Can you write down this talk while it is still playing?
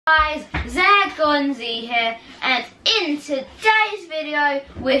Guys, Zedgon-Z here, and in today's video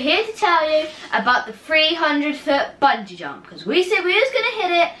we're here to tell you about the 300-foot bungee jump, because we said we was going to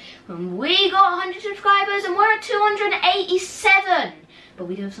hit it when we got 100 subscribers and we're at 287. But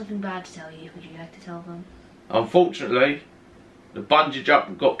we do have something bad to tell you. Would you like to tell them? Unfortunately, the bungee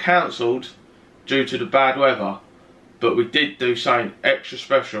jump got cancelled due to the bad weather. But we did do something extra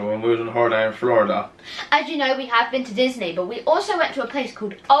special when we was on holiday in Florida. As you know, we have been to Disney, but we also went to a place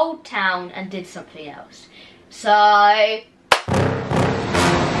called Old Town and did something else. So, good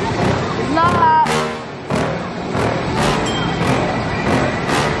luck!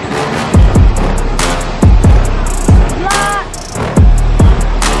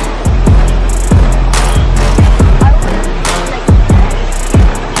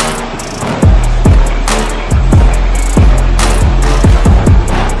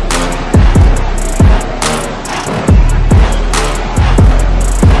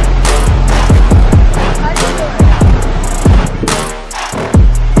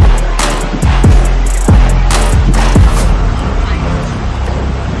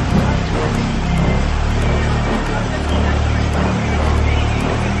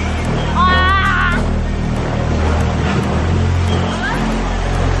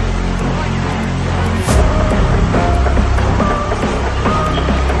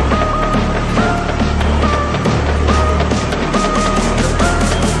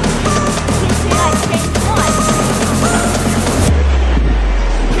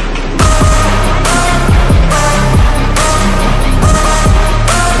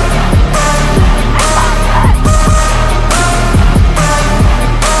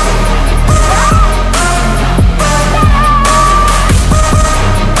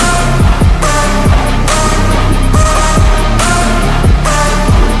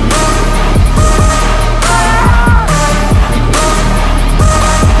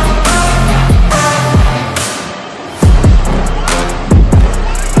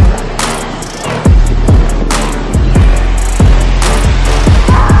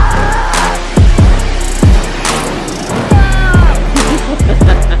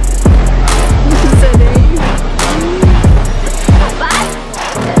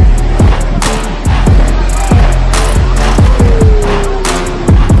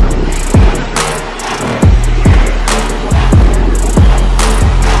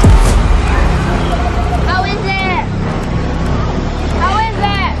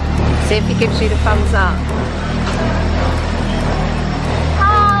 See if he gives you the thumbs up.